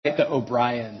The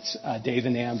O'Briens, Dave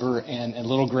and Amber, and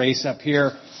little Grace up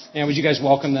here. And would you guys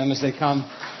welcome them as they come?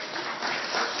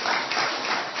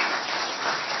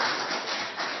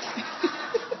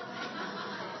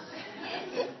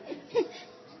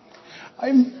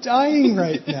 I'm dying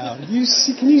right now. Can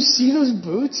you see those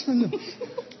boots from the?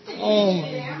 Oh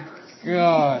my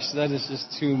gosh, that is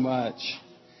just too much.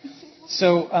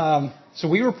 So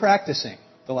we were practicing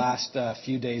the last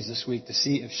few days this week to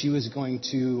see if she was going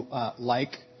to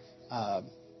like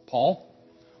Paul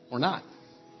or not.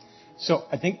 So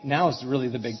I think now is really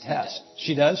the big test.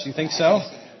 She does? You think so?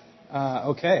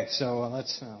 Okay, so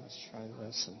let's try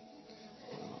this.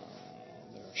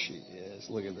 There she is.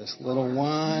 Look at this little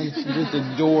one. She's just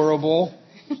adorable.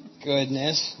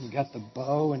 Goodness, you got the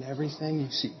bow and everything.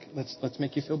 You see, let's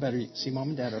make you feel better. You see Mom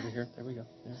and Dad over here. There we go.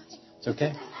 Yeah. It's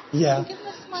okay. Yeah,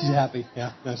 she's happy.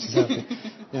 Yeah, no, she's happy.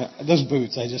 Yeah, those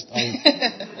boots. I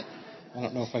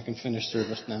don't know if I can finish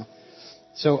service now.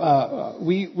 So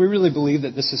we really believe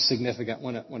that this is significant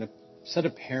when a set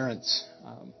of parents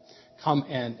come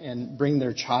and bring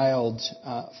their child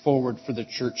forward for the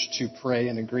church to pray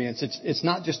in agreement. It's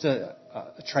not just a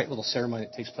trite little ceremony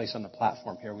that takes place on the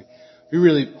platform here. We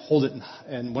really hold it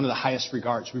in one of the highest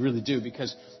regards. We really do,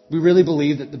 because we really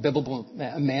believe that the biblical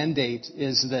mandate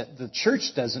is that the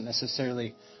church doesn't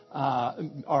necessarily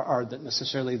are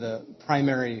necessarily the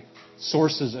primary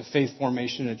sources of faith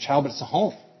formation in a child, but it's a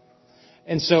home.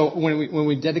 And so when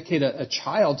we dedicate a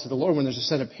child to the Lord, when there's a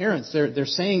set of parents, they're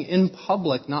saying in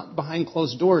public, not behind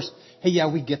closed doors, hey,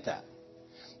 yeah, we get that.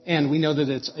 And we know that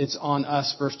it's on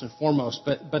us first and foremost,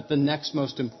 but the next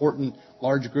most important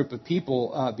large group of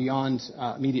people beyond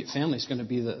immediate family is going to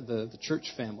be the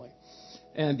church family.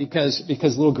 And because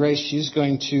little Grace, she's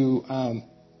going to,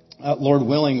 Lord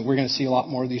willing, we're going to see a lot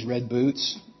more of these red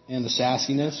boots and the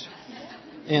sassiness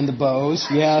and the bows.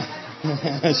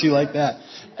 Yeah, she like that.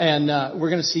 And we're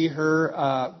going to see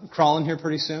her crawling here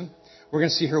pretty soon. We're going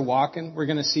to see her walking. We're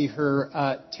going to see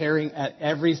her tearing at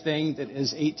everything that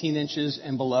is 18 inches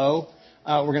and below.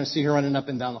 We're going to see her running up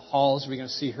and down the halls. We're going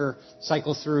to see her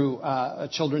cycle through a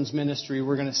children's ministry.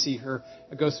 We're going to see her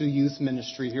go through youth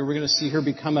ministry here. We're going to see her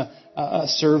become a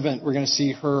servant. We're going to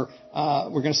see her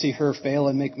fail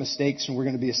and make mistakes, and we're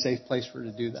going to be a safe place for her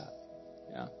to do that.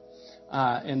 Yeah.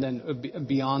 And then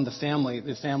beyond the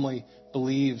family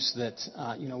believes that,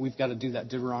 we've got to do that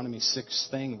Deuteronomy 6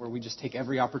 thing where we just take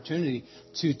every opportunity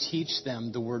to teach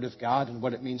them the Word of God and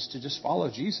what it means to just follow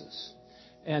Jesus.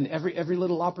 And every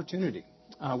little opportunity,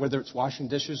 whether it's washing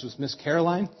dishes with Miss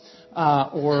Caroline,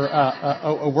 or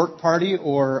a work party,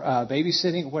 or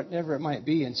babysitting, whatever it might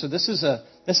be. And so this is a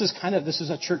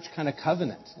church kind of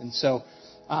covenant. And so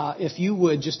if you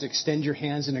would just extend your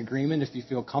hands in agreement, if you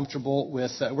feel comfortable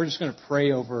with, we're just going to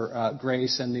pray over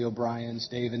Grace and the O'Briens,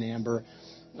 Dave and Amber,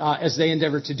 as they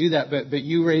endeavor to do that. But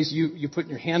you put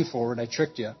your hand forward. I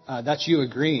tricked you. That's you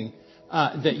agreeing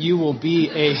that you will be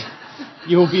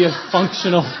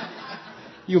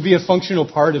a functional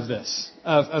part of this,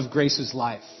 of Grace's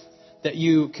life. That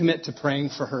you commit to praying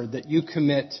for her. That you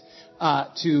commit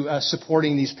to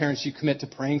supporting these parents. You commit to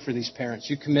praying for these parents.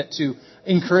 You commit to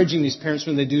encouraging these parents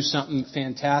when they do something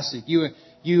fantastic. You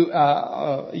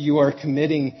are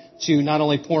committing to not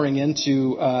only pouring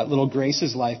into little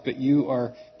Grace's life, but you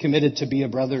are committed to be a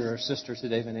brother or sister to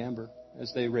Dave and Amber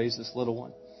as they raise this little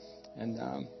one. And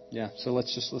so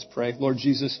let's pray. Lord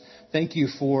Jesus, thank you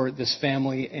for this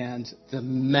family and the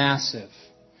massive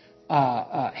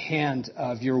hand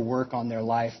of your work on their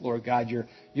life, Lord God,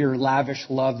 your lavish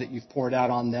love that you've poured out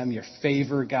on them, your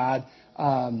favor, God.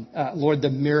 Lord, the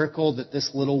miracle that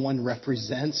this little one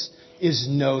represents is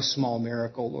no small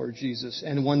miracle, Lord Jesus,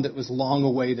 and one that was long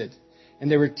awaited.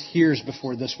 And there were tears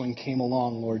before this one came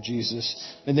along, Lord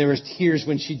Jesus. And there was tears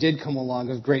when she did come along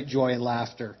of great joy and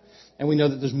laughter. And we know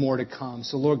that there's more to come.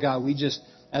 So, Lord God, we just,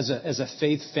 as a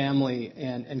faith family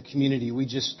and community, we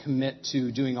just commit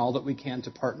to doing all that we can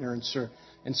to partner and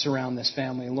surround this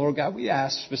family. And Lord God, we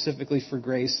ask specifically for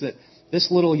Grace that this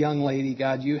little young lady,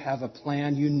 God, you have a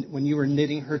plan. When you were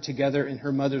knitting her together in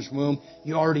her mother's womb,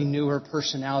 you already knew her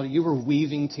personality. You were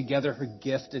weaving together her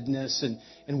giftedness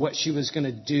and what she was going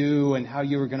to do and how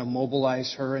you were going to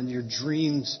mobilize her and your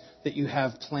dreams that you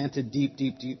have planted deep,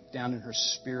 deep, deep down in her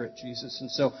spirit, Jesus.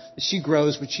 And so as she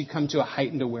grows, would she come to a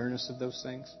heightened awareness of those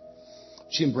things?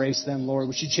 Would she embrace them, Lord?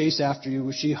 Would she chase after you?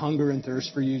 Would she hunger and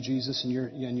thirst for you, Jesus, and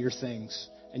your things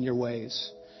and your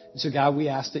ways? And so, God, we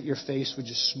ask that your face would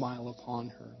just smile upon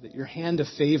her, that your hand of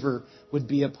favor would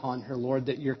be upon her, Lord,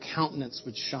 that your countenance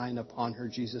would shine upon her,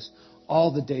 Jesus,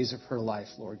 all the days of her life,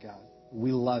 Lord God.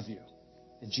 We love you.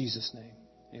 In Jesus' name,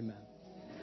 amen.